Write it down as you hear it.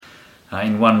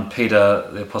In 1 Peter,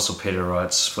 the Apostle Peter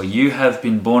writes, "For you have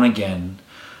been born again,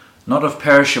 not of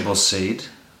perishable seed,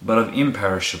 but of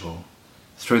imperishable,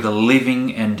 through the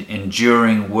living and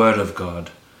enduring Word of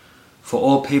God. For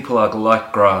all people are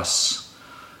like grass,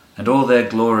 and all their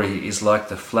glory is like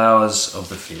the flowers of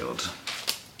the field.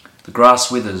 The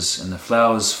grass withers and the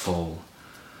flowers fall,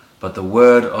 but the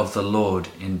word of the Lord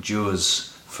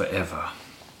endures forever."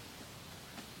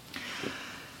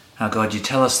 Our God, you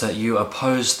tell us that you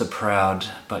oppose the proud,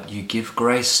 but you give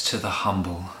grace to the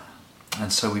humble.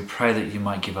 And so we pray that you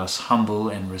might give us humble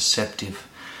and receptive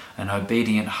and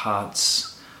obedient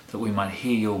hearts, that we might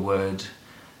hear your word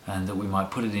and that we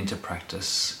might put it into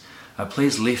practice.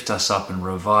 Please lift us up and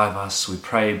revive us. We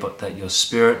pray but that your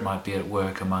Spirit might be at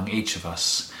work among each of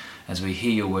us as we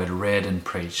hear your word read and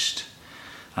preached,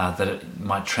 that it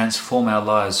might transform our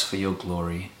lives for your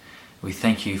glory. We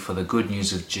thank you for the good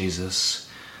news of Jesus,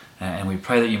 and we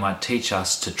pray that you might teach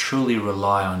us to truly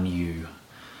rely on you,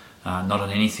 not on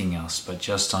anything else, but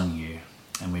just on you.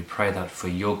 And we pray that for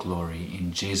your glory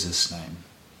in Jesus' name.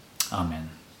 Amen.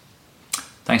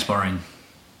 Thanks, Maureen.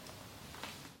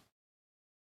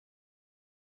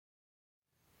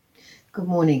 Good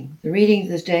morning. The reading of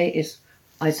this day is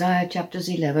Isaiah chapters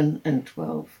 11 and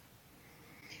 12.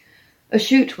 A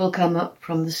shoot will come up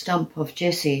from the stump of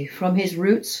Jesse. From his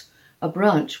roots a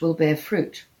branch will bear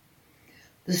fruit.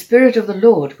 The Spirit of the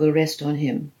Lord will rest on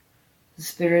him, the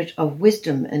Spirit of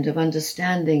wisdom and of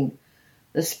understanding,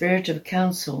 the Spirit of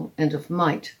counsel and of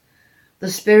might,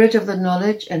 the Spirit of the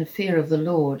knowledge and fear of the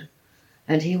Lord,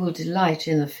 and he will delight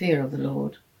in the fear of the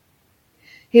Lord.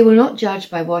 He will not judge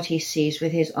by what he sees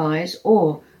with his eyes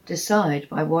or decide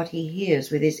by what he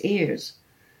hears with his ears,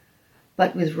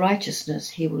 but with righteousness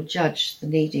he will judge the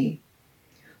needy.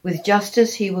 With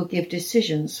justice he will give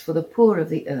decisions for the poor of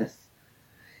the earth.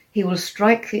 He will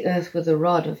strike the earth with the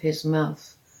rod of his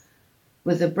mouth.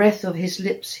 With the breath of his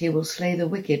lips he will slay the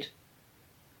wicked.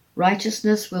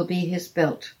 Righteousness will be his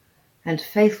belt, and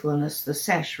faithfulness the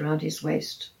sash round his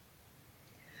waist.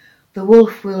 The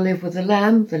wolf will live with the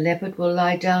lamb, the leopard will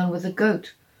lie down with the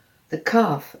goat, the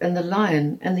calf and the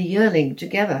lion and the yearling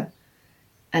together,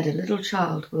 and a little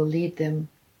child will lead them.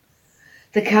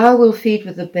 The cow will feed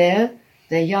with the bear,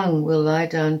 their young will lie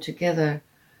down together,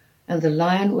 and the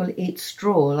lion will eat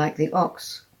straw like the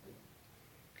ox.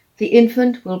 The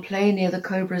infant will play near the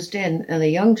cobra's den, and the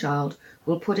young child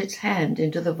will put its hand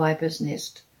into the viper's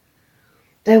nest.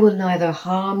 They will neither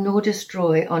harm nor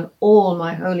destroy on all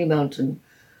my holy mountain,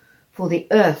 for the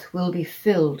earth will be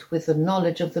filled with the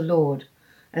knowledge of the Lord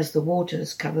as the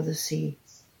waters cover the sea.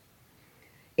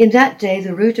 In that day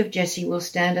the root of Jesse will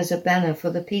stand as a banner for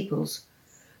the peoples.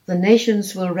 The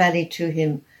nations will rally to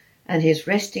him, and his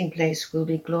resting place will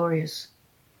be glorious.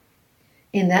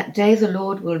 In that day the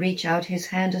Lord will reach out his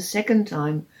hand a second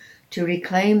time to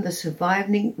reclaim the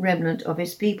surviving remnant of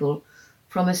his people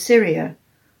from Assyria,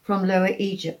 from Lower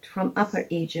Egypt, from Upper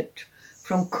Egypt,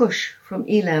 from Cush, from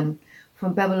Elam,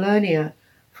 from Babylonia,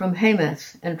 from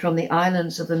Hamath, and from the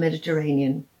islands of the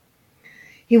Mediterranean.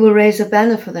 He will raise a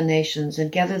banner for the nations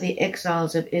and gather the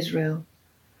exiles of Israel.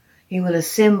 He will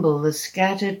assemble the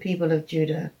scattered people of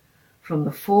Judah from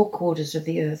the four quarters of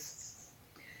the earth.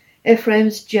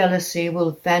 Ephraim's jealousy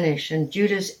will vanish and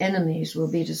Judah's enemies will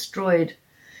be destroyed.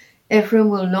 Ephraim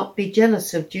will not be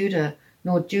jealous of Judah,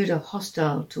 nor Judah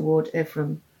hostile toward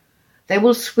Ephraim. They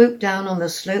will swoop down on the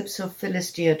slopes of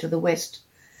Philistia to the west.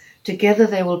 Together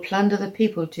they will plunder the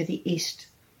people to the east.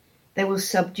 They will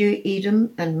subdue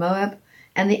Edom and Moab,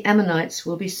 and the Ammonites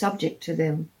will be subject to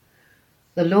them.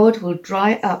 The Lord will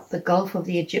dry up the gulf of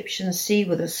the Egyptian sea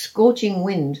with a scorching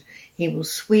wind. He will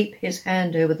sweep his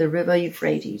hand over the river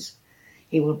Euphrates.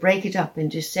 He will break it up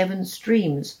into 7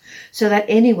 streams, so that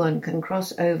anyone can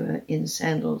cross over in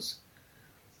sandals.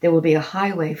 There will be a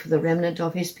highway for the remnant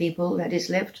of his people that is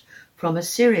left from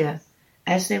Assyria,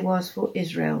 as there was for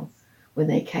Israel when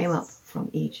they came up from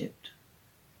Egypt.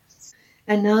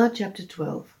 And now chapter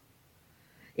 12.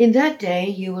 In that day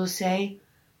you will say,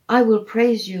 I will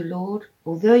praise you, Lord.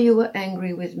 Although you were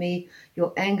angry with me,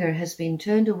 your anger has been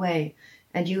turned away,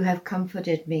 and you have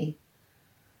comforted me.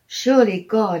 Surely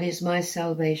God is my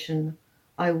salvation.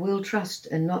 I will trust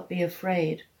and not be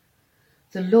afraid.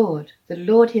 The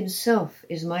Lord himself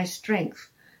is my strength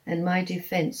and my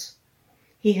defense.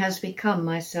 He has become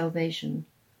my salvation.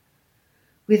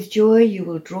 With joy you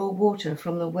will draw water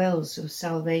from the wells of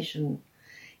salvation.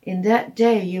 In that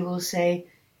day you will say,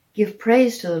 give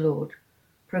praise to the Lord,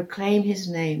 proclaim his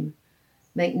name,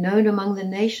 make known among the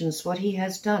nations what he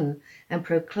has done, and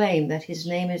proclaim that his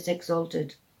name is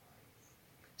exalted.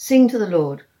 Sing to the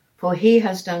Lord, for he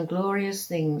has done glorious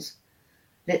things.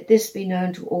 Let this be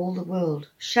known to all the world.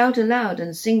 Shout aloud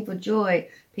and sing for joy,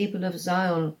 people of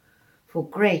Zion, for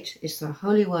great is the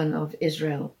Holy One of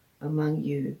Israel among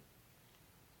you.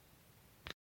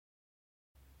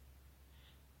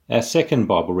 Our second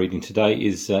Bible reading today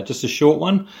is just a short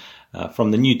one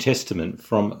from the New Testament,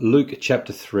 from Luke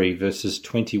chapter 3, verses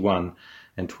 21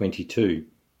 and 22.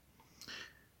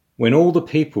 When all the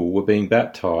people were being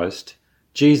baptized,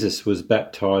 Jesus was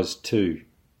baptized too.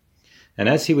 And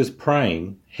as he was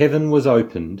praying, heaven was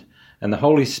opened, and the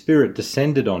Holy Spirit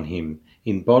descended on him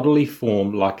in bodily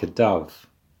form like a dove.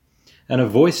 And a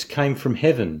voice came from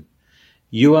heaven,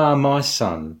 "You are my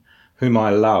Son, whom I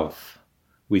love.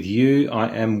 With you I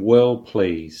am well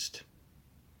pleased."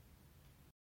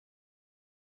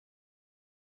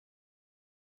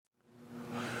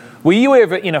 Were you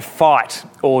ever in a fight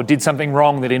or did something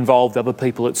wrong that involved other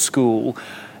people at school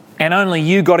and only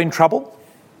you got in trouble?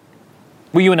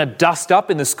 Were you in a dust-up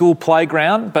in the school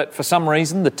playground, but for some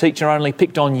reason the teacher only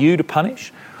picked on you to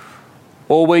punish?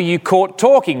 Or were you caught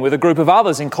talking with a group of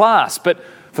others in class, but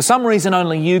for some reason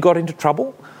only you got into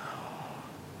trouble?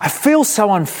 It feels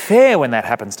so unfair when that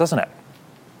happens, doesn't it?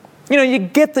 You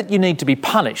get that you need to be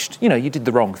punished. You did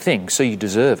the wrong thing, so you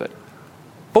deserve it.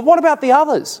 But what about the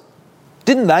others?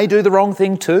 Didn't they do the wrong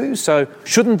thing too? So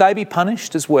shouldn't they be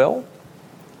punished as well?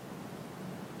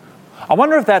 I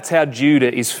wonder if that's how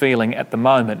Judah is feeling at the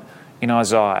moment in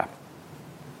Isaiah.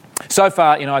 So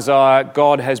far in Isaiah,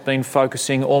 God has been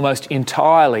focusing almost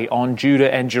entirely on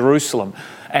Judah and Jerusalem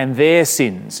and their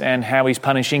sins and how he's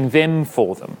punishing them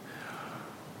for them.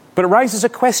 But it raises a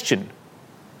question.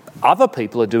 Other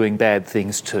people are doing bad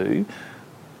things too.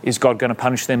 Is God going to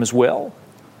punish them as well?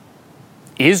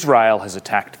 Israel has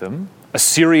attacked them.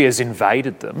 Assyria's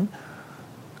invaded them.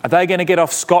 Are they going to get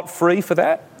off scot-free for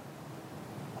that?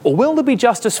 Or will there be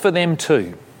justice for them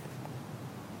too?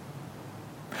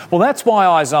 Well, that's why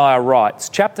Isaiah writes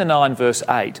chapter 9 verse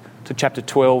 8 to chapter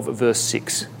 12 verse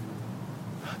 6.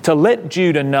 To let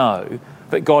Judah know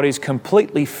that God is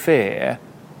completely fair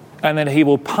and that he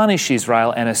will punish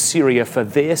Israel and Assyria for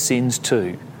their sins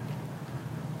too.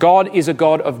 God is a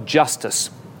God of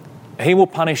justice. He will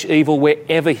punish evil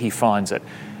wherever he finds it,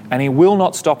 and he will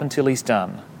not stop until he's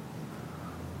done.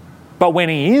 But when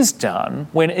he is done,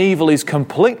 when evil is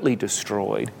completely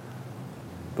destroyed,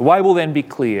 the way will then be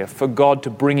clear for God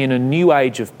to bring in a new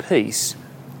age of peace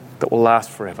that will last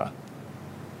forever.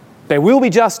 There will be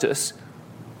justice,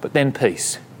 but then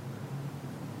peace.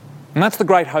 And that's the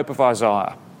great hope of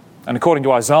Isaiah. And according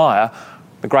to Isaiah,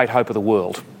 the great hope of the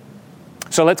world.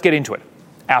 So let's get into it.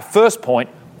 Our first point,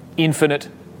 infinite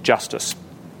justice.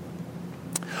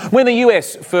 When the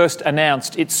US first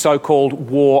announced its so-called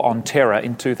war on terror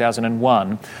in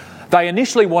 2001, they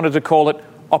initially wanted to call it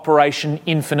Operation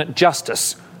Infinite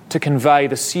Justice to convey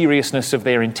the seriousness of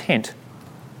their intent.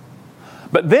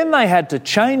 But then they had to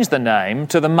change the name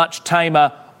to the much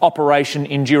tamer Operation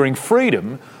Enduring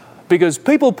Freedom because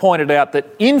people pointed out that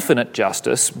infinite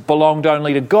justice belonged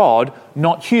only to God,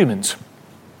 not humans.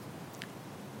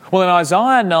 Well, in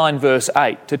Isaiah 9 verse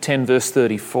 8 to 10 verse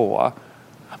 34,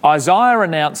 Isaiah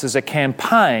announces a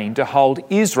campaign to hold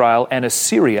Israel and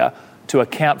Assyria to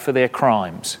account for their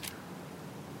crimes.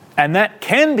 And that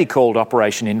can be called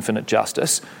Operation Infinite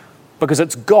Justice because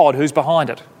it's God who's behind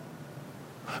it.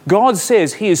 God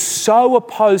says he is so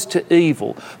opposed to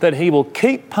evil that he will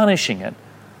keep punishing it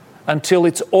until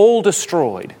it's all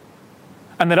destroyed,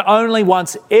 and that only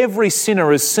once every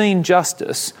sinner has seen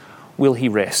justice will he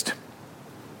rest.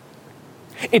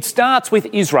 It starts with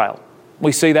Israel.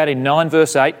 We see that in 9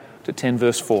 verse 8 to 10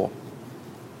 verse 4.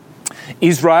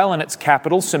 Israel and its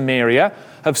capital, Samaria,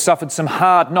 have suffered some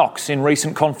hard knocks in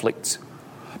recent conflicts,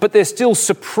 but they're still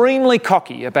supremely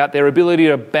cocky about their ability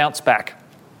to bounce back.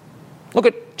 Look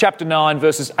at chapter 9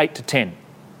 verses 8 to 10.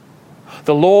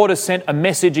 The Lord has sent a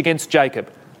message against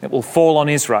Jacob that will fall on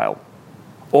Israel.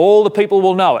 All the people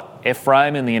will know it,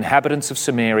 Ephraim and the inhabitants of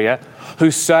Samaria,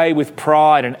 who say with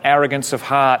pride and arrogance of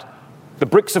heart, "The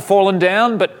bricks have fallen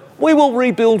down, but we will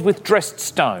rebuild with dressed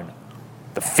stone.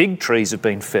 The fig trees have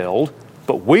been felled,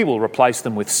 but we will replace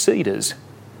them with cedars."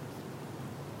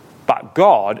 But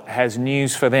God has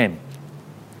news for them.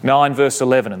 9 verse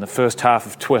 11 and the first half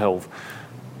of 12.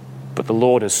 But the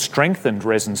Lord has strengthened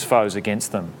Rezin's foes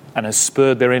against them and has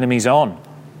spurred their enemies on.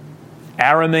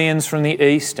 Arameans from the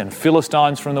east and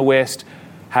Philistines from the west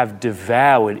have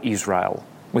devoured Israel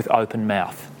with open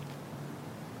mouth.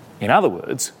 In other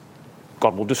words,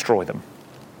 God will destroy them.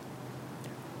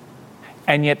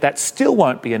 And yet that still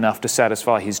won't be enough to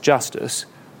satisfy his justice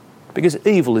because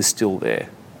evil is still there.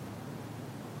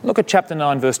 Look at chapter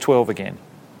 9 verse 12 again.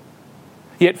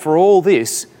 Yet for all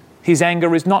this, his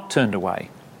anger is not turned away.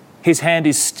 His hand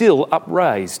is still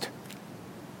upraised.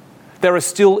 There are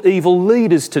still evil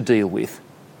leaders to deal with,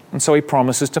 and so he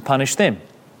promises to punish them.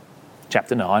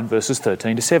 Chapter 9, verses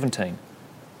 13 to 17.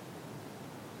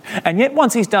 And yet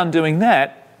once he's done doing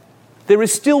that, there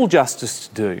is still justice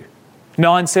to do.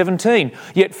 9:17,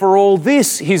 yet for all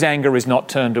this his anger is not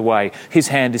turned away, his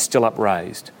hand is still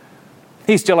upraised.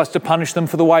 He still has to punish them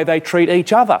for the way they treat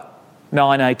each other.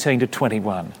 9:18 to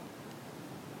 21.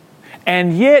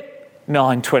 And yet,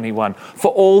 9:21,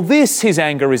 for all this his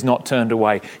anger is not turned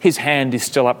away, his hand is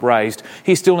still upraised.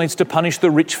 He still needs to punish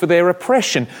the rich for their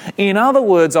oppression. In other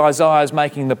words, Isaiah is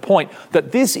making the point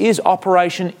that this is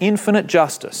Operation Infinite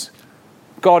Justice.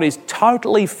 God is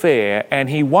totally fair and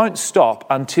he won't stop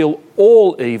until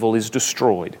all evil is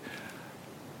destroyed.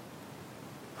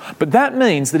 But that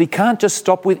means that he can't just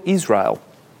stop with Israel.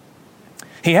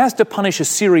 He has to punish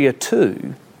Assyria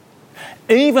too,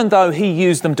 even though he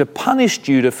used them to punish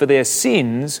Judah for their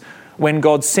sins when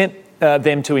God sent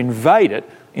them to invade it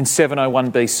in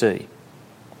 701 BC.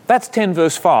 That's 10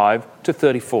 verse 5 to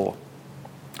 34.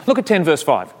 Look at 10 verse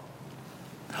 5.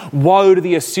 Woe to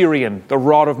the Assyrian, the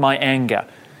rod of my anger,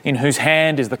 in whose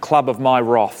hand is the club of my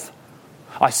wrath.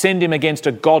 I send him against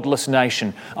a godless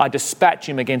nation. I dispatch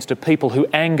him against a people who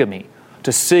anger me,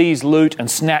 to seize, loot and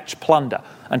snatch plunder,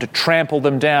 and to trample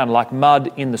them down like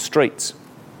mud in the streets.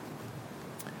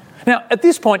 Now, at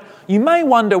this point, you may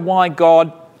wonder why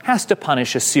God has to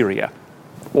punish Assyria,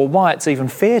 or why it's even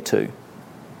fair to.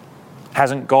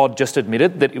 Hasn't God just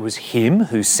admitted that it was him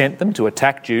who sent them to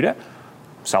attack Judah?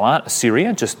 So aren't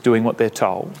Assyria just doing what they're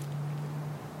told?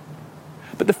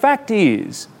 But the fact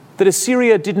is that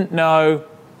Assyria didn't know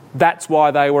that's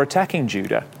why they were attacking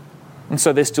Judah, and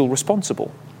so they're still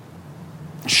responsible.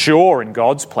 Sure, in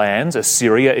God's plans,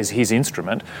 Assyria is his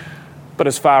instrument, but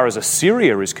as far as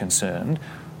Assyria is concerned,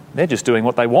 they're just doing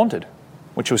what they wanted,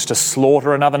 which was to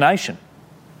slaughter another nation.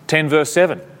 10 verse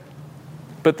 7.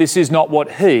 But this is not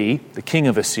what he, the king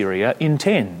of Assyria,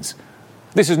 intends.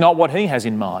 This is not what he has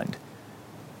in mind.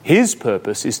 His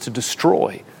purpose is to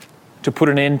destroy, to put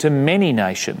an end to many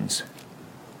nations.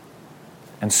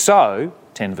 And so,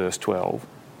 10 verse 12,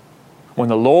 when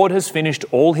the Lord has finished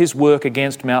all his work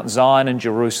against Mount Zion and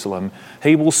Jerusalem,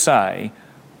 he will say,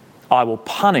 I will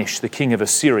punish the king of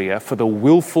Assyria for the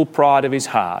willful pride of his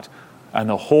heart and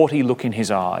the haughty look in his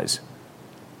eyes,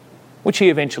 which he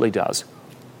eventually does.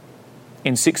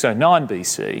 In 609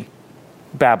 BC,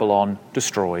 Babylon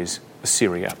destroys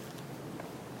Assyria.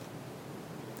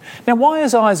 Now, why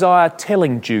is Isaiah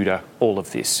telling Judah all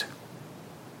of this?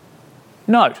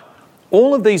 Note,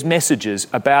 all of these messages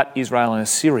about Israel and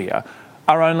Assyria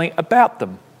are only about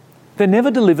them. They're never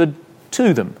delivered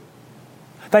to them.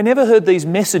 They never heard these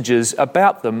messages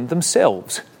about them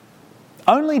themselves.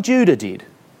 Only Judah did.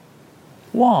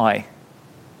 Why?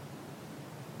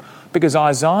 Because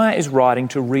Isaiah is writing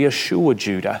to reassure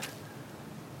Judah.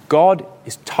 God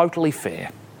is totally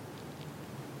fair.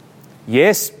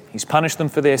 Yes, he's punished them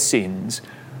for their sins,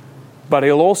 but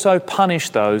he'll also punish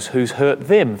those who's hurt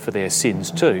them for their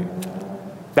sins too.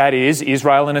 That is,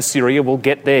 Israel and Assyria will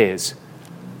get theirs.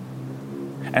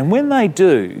 And when they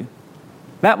do,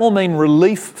 that will mean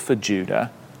relief for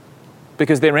Judah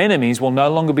because their enemies will no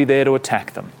longer be there to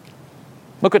attack them.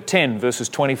 Look at 10 verses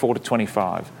 24 to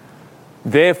 25.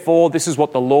 Therefore, this is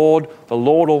what the Lord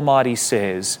Almighty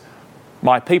says,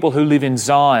 my people who live in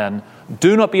Zion,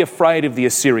 do not be afraid of the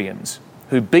Assyrians,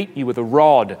 who beat you with a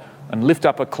rod and lift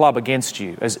up a club against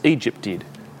you, as Egypt did.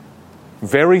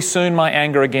 Very soon my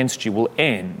anger against you will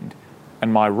end,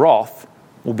 and my wrath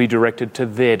will be directed to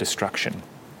their destruction.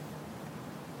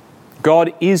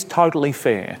 God is totally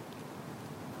fair,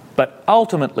 but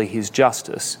ultimately his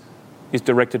justice is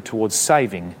directed towards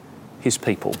saving his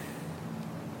people.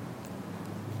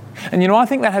 And I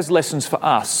think that has lessons for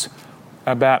us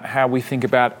about how we think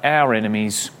about our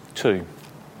enemies too.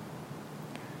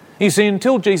 You see,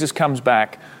 until Jesus comes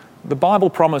back, the Bible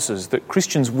promises that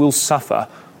Christians will suffer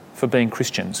for being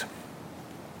Christians.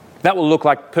 That will look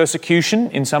like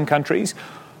persecution in some countries,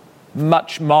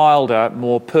 much milder,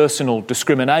 more personal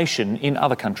discrimination in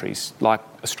other countries, like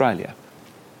Australia.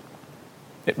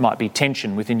 It might be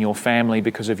tension within your family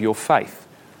because of your faith.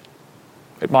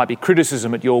 It might be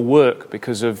criticism at your work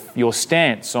because of your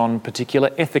stance on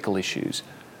particular ethical issues.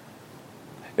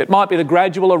 It might be the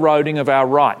gradual eroding of our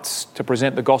rights to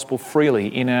present the gospel freely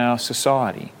in our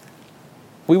society.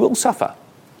 We will suffer.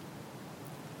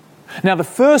 Now, the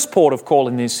first port of call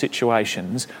in these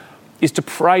situations is to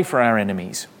pray for our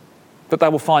enemies, that they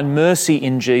will find mercy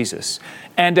in Jesus,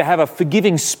 and to have a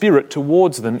forgiving spirit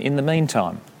towards them in the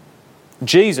meantime.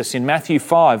 Jesus in Matthew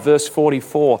 5 verse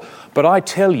 44, "But I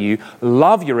tell you,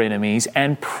 love your enemies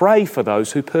and pray for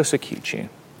those who persecute you."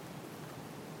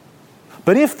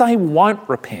 But if they won't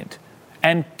repent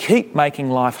and keep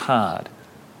making life hard,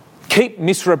 keep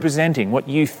misrepresenting what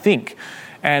you think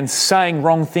and saying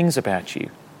wrong things about you,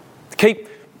 keep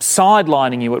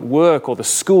sidelining you at work or the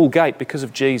school gate because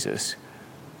of Jesus,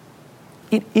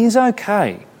 it is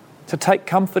okay to take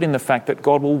comfort in the fact that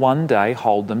God will one day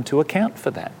hold them to account for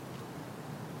that.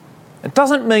 It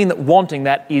doesn't mean that wanting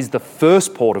that is the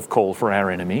first port of call for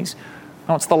our enemies.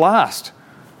 No, it's the last.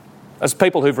 As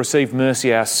people who've received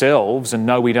mercy ourselves and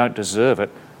know we don't deserve it,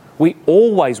 we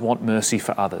always want mercy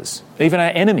for others, even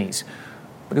our enemies,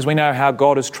 because we know how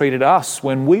God has treated us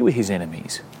when we were his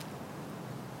enemies.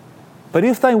 But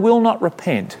if they will not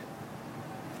repent,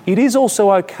 it is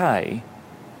also okay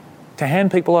to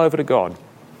hand people over to God.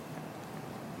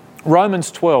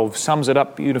 Romans 12 sums it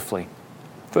up beautifully.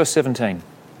 Verse 17.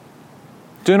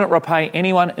 "Do not repay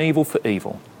anyone evil for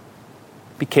evil.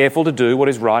 Be careful to do what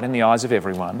is right in the eyes of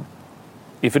everyone.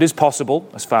 If it is possible,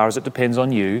 as far as it depends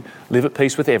on you, live at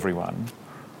peace with everyone.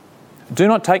 Do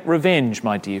not take revenge,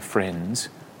 my dear friends,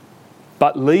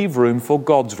 but leave room for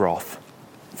God's wrath.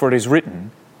 For it is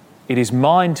written, 'It is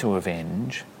mine to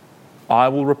avenge, I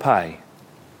will repay.'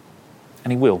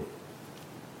 And he will."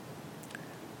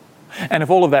 And if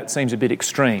all of that seems a bit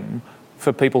extreme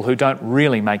for people who don't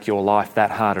really make your life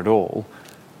that hard at all,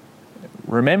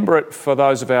 remember it for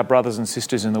those of our brothers and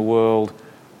sisters in the world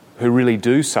who really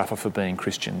do suffer for being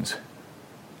Christians,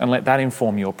 and let that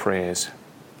inform your prayers.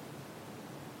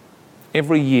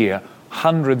 Every year,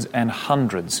 hundreds and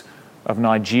hundreds of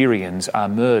Nigerians are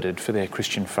murdered for their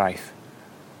Christian faith,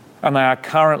 and they are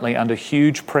currently under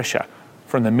huge pressure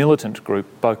from the militant group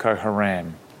Boko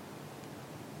Haram.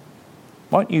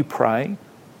 Won't you pray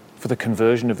for the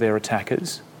conversion of their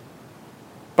attackers,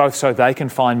 both so they can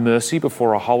find mercy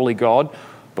before a holy God,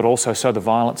 but also so the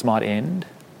violence might end?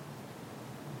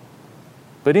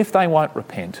 But if they won't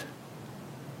repent,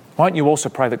 won't you also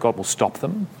pray that God will stop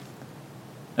them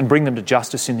and bring them to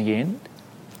justice in the end?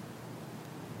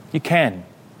 You can,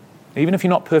 even if you're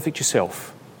not perfect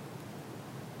yourself.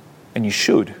 And you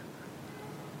should,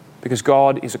 because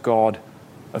God is a God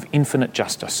of infinite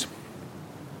justice.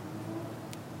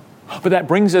 But that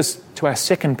brings us to our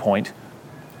second point,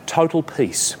 total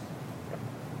peace.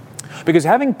 Because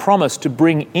having promised to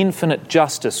bring infinite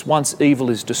justice once evil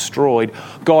is destroyed,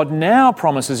 God now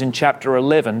promises in chapter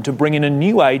 11 to bring in a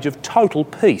new age of total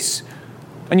peace.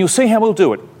 And you'll see how he'll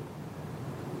do it.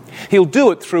 He'll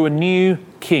do it through a new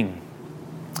king.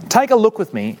 Take a look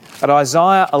with me at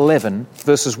Isaiah 11,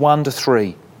 verses 1 to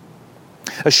 3.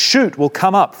 "A shoot will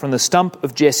come up from the stump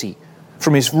of Jesse.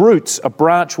 From his roots a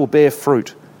branch will bear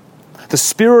fruit. The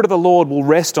Spirit of the Lord will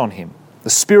rest on him, the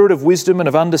Spirit of wisdom and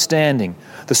of understanding,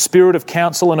 the Spirit of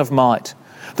counsel and of might,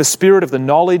 the Spirit of the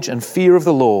knowledge and fear of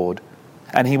the Lord,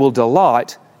 and he will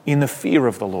delight in the fear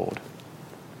of the Lord."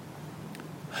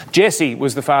 Jesse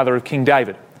was the father of King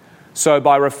David. So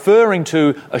by referring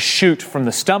to a shoot from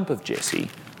the stump of Jesse,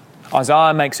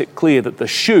 Isaiah makes it clear that the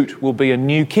shoot will be a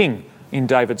new king in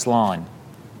David's line.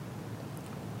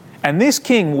 And this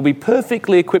king will be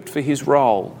perfectly equipped for his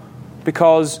role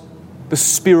because the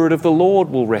Spirit of the Lord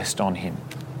will rest on him.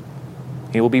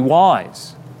 He will be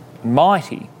wise,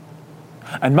 mighty,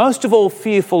 and most of all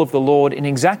fearful of the Lord in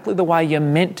exactly the way you're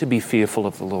meant to be fearful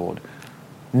of the Lord,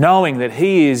 knowing that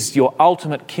he is your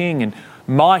ultimate king and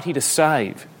mighty to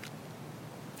save.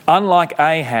 Unlike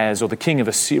Ahaz or the king of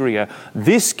Assyria,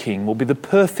 this king will be the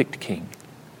perfect king.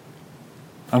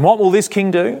 And what will this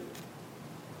king do?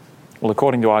 Well,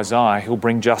 according to Isaiah, he'll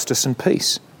bring justice and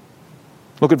peace.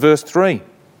 Look at verse 3.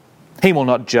 "He will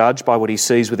not judge by what he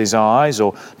sees with his eyes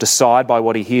or decide by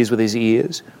what he hears with his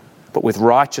ears, but with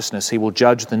righteousness he will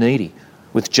judge the needy.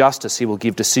 With justice he will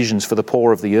give decisions for the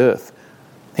poor of the earth.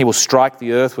 He will strike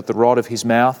the earth with the rod of his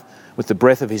mouth. With the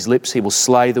breath of his lips he will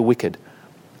slay the wicked.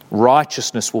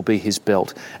 Righteousness will be his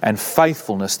belt, and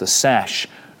faithfulness the sash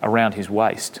around his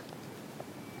waist."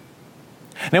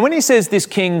 Now, when he says this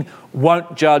king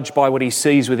won't judge by what he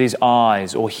sees with his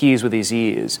eyes or hears with his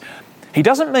ears, he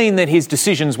doesn't mean that his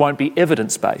decisions won't be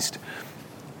evidence-based.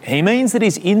 He means that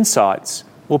his insights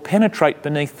will penetrate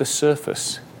beneath the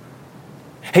surface.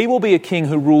 He will be a king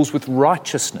who rules with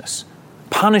righteousness,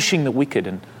 punishing the wicked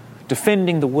and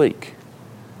defending the weak.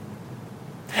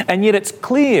 And yet it's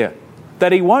clear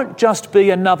that he won't just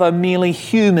be another merely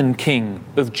human king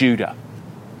of Judah.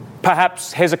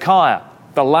 Perhaps Hezekiah,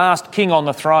 the last king on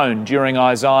the throne during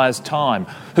Isaiah's time,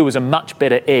 who was a much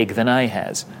better egg than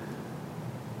Ahaz.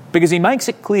 Because he makes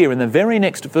it clear in the very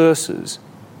next verses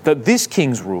that this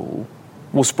king's rule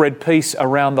will spread peace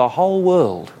around the whole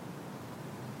world.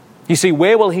 You see,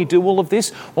 where will he do all of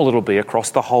this? Well, it'll be across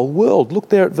the whole world. Look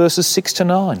there at verses 6 to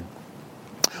 9.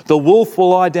 The wolf will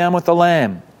lie down with the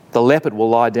lamb. The leopard will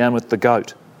lie down with the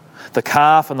goat. The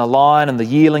calf and the lion and the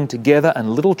yearling together, and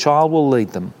a little child will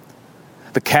lead them.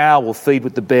 The cow will feed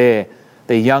with the bear.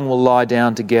 Their young will lie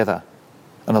down together.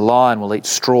 And the lion will eat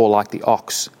straw like the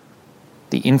ox.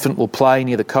 The infant will play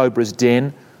near the cobra's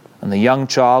den, and the young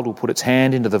child will put its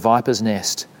hand into the viper's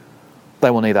nest. They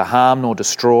will neither harm nor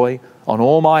destroy on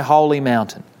all my holy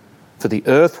mountain, for the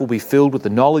earth will be filled with the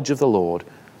knowledge of the Lord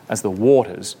as the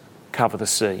waters cover the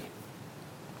sea.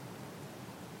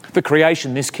 The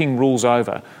creation this king rules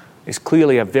over is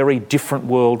clearly a very different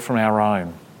world from our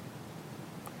own.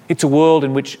 It's a world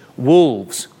in which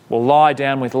wolves will lie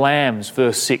down with lambs,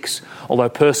 verse 6, although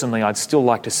personally I'd still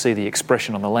like to see the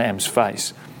expression on the lamb's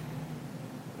face.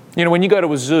 You know, when you go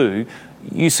to a zoo,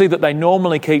 you see that they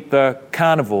normally keep the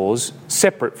carnivores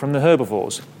separate from the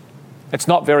herbivores. It's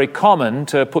not very common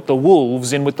to put the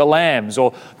wolves in with the lambs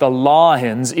or the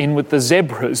lions in with the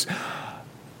zebras.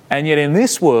 And yet in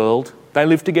this world, they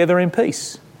live together in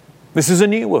peace. This is a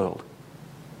new world.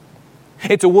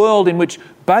 It's a world in which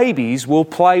babies will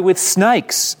play with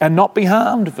snakes and not be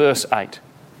harmed, verse 8.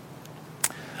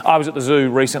 I was at the zoo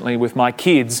recently with my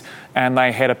kids and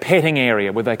they had a petting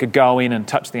area where they could go in and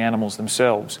touch the animals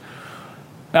themselves.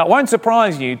 Now, it won't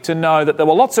surprise you to know that there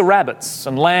were lots of rabbits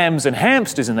and lambs and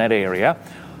hamsters in that area,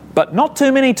 but not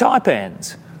too many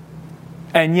taipans.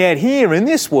 And yet here in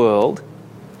this world,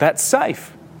 that's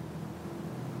safe.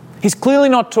 He's clearly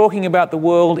not talking about the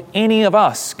world any of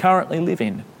us currently live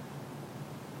in.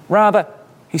 Rather,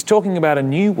 he's talking about a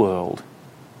new world,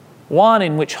 one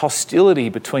in which hostility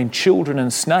between children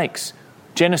and snakes.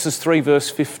 Genesis 3 verse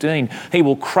 15, he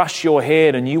will crush your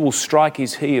head and you will strike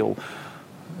his heel.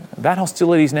 That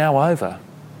hostility is now over.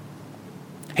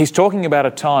 He's talking about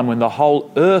a time when the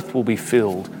whole earth will be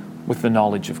filled with the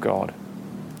knowledge of God.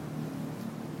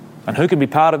 And who can be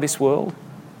part of this world?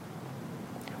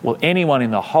 Well, anyone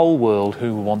in the whole world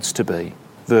who wants to be.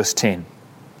 Verse 10.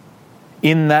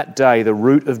 In that day the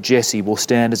root of Jesse will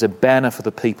stand as a banner for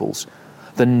the peoples.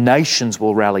 The nations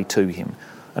will rally to him,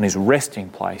 and his resting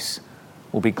place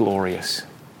will be glorious.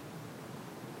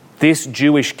 This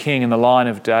Jewish king in the line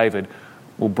of David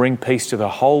will bring peace to the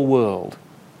whole world,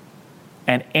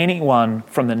 and anyone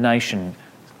from the nation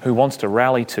who wants to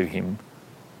rally to him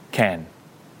can.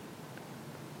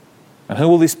 And who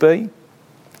will this be?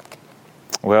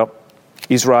 Well,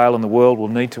 Israel and the world will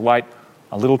need to wait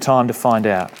a little time to find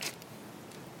out.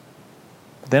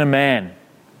 But then a man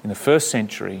in the first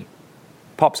century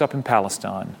pops up in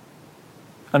Palestine,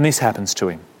 and this happens to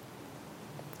him.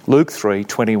 Luke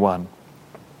 3:21.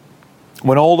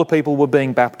 When all the people were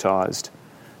being baptised,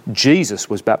 Jesus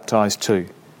was baptised too.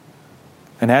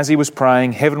 And as he was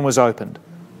praying, heaven was opened,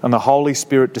 and the Holy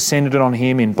Spirit descended on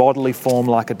him in bodily form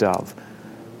like a dove.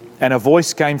 And a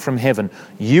voice came from heaven,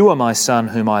 "You are my Son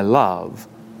whom I love.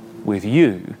 With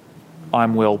you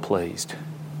I'm well pleased."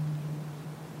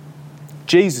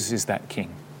 Jesus is that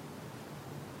King.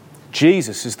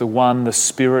 Jesus is the one the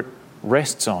Spirit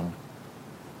rests on.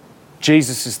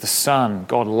 Jesus is the Son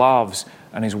God loves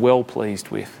and is well pleased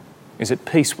with, is at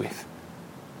peace with.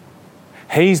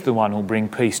 He's the one who'll bring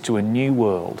peace to a new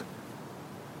world.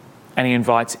 And he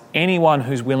invites anyone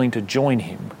who's willing to join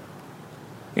him,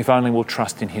 if only we'll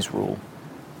trust in his rule.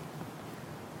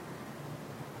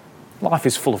 Life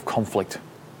is full of conflict,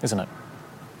 isn't it?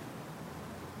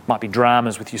 Might be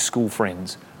dramas with your school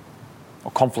friends,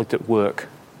 or conflict at work,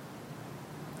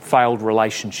 failed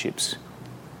relationships,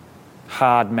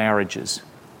 hard marriages,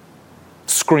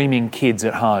 screaming kids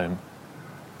at home,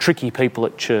 tricky people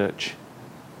at church,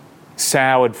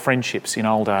 soured friendships in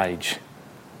old age.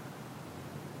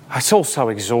 It's all so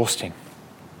exhausting.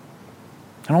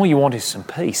 And all you want is some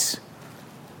peace.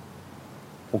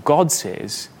 Well, God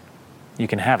says you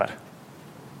can have it.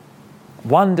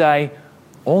 One day,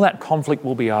 all that conflict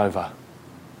will be over.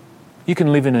 You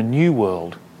can live in a new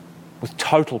world with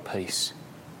total peace.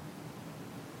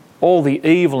 All the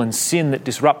evil and sin that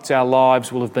disrupts our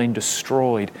lives will have been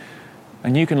destroyed,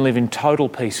 and you can live in total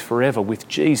peace forever with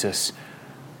Jesus,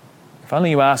 if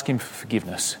only you ask him for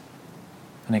forgiveness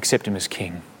and accept him as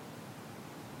King.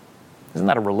 Isn't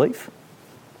that a relief?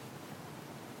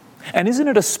 And isn't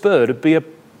it a spur to be a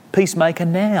peacemaker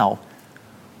now?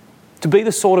 To be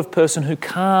the sort of person who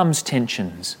calms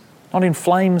tensions, not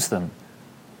inflames them.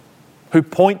 Who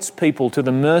points people to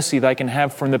the mercy they can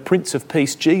have from the Prince of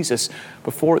Peace, Jesus,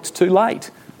 before it's too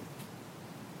late.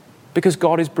 Because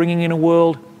God is bringing in a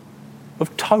world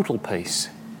of total peace.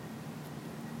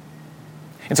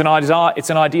 It's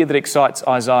an idea that excites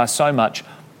Isaiah so much,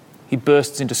 he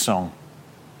bursts into song.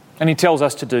 And he tells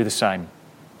us to do the same.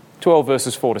 12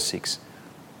 verses 4 to 6.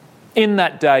 In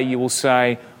that day you will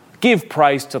say, give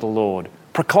praise to the Lord,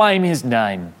 proclaim his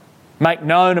name, make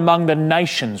known among the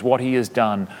nations what he has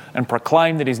done, and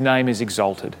proclaim that his name is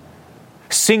exalted.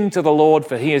 Sing to the Lord,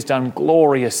 for he has done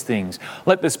glorious things.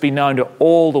 Let this be known to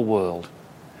all the world.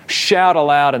 Shout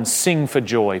aloud and sing for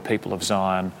joy, people of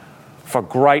Zion, for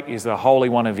great is the Holy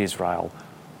One of Israel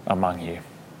among you.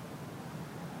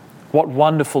 What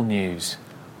wonderful news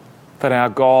that our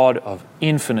God of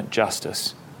infinite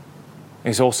justice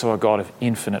is also a God of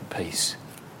infinite peace,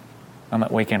 and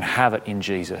that we can have it in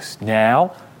Jesus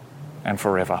now and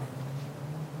forever.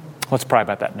 Let's pray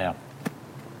about that now.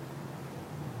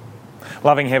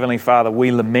 Loving Heavenly Father,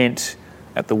 we lament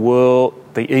at the world,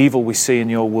 the evil we see in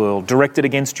your world, directed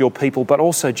against your people, but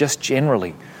also just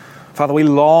generally. Father, we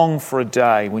long for a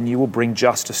day when you will bring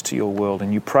justice to your world,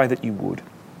 and you pray that you would.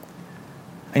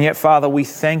 And yet, Father, we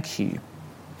thank you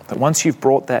that once you've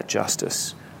brought that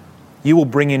justice, you will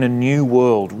bring in a new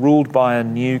world ruled by a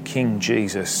new King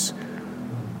Jesus,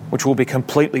 which will be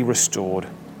completely restored,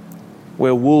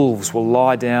 where wolves will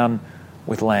lie down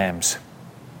with lambs,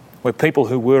 where people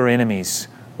who were enemies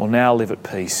will now live at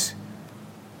peace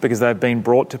because they've been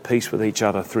brought to peace with each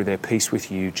other through their peace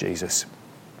with you, Jesus.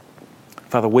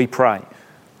 Father, we pray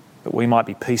that we might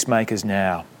be peacemakers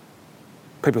now,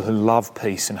 people who love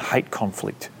peace and hate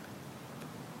conflict,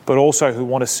 but also who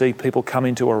want to see people come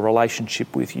into a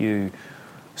relationship with you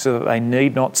so that they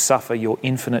need not suffer your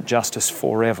infinite justice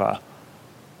forever,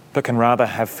 but can rather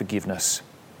have forgiveness,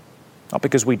 not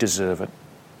because we deserve it,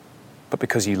 but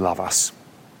because you love us.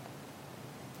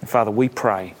 And Father, we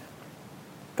pray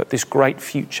that this great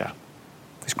future,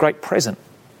 this great present,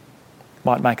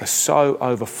 might make us so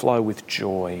overflow with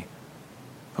joy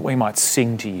that we might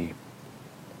sing to you.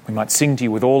 We might sing to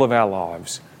you with all of our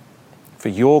lives for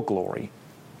your glory,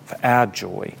 for our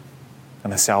joy,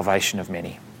 and the salvation of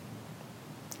many.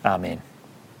 Amen.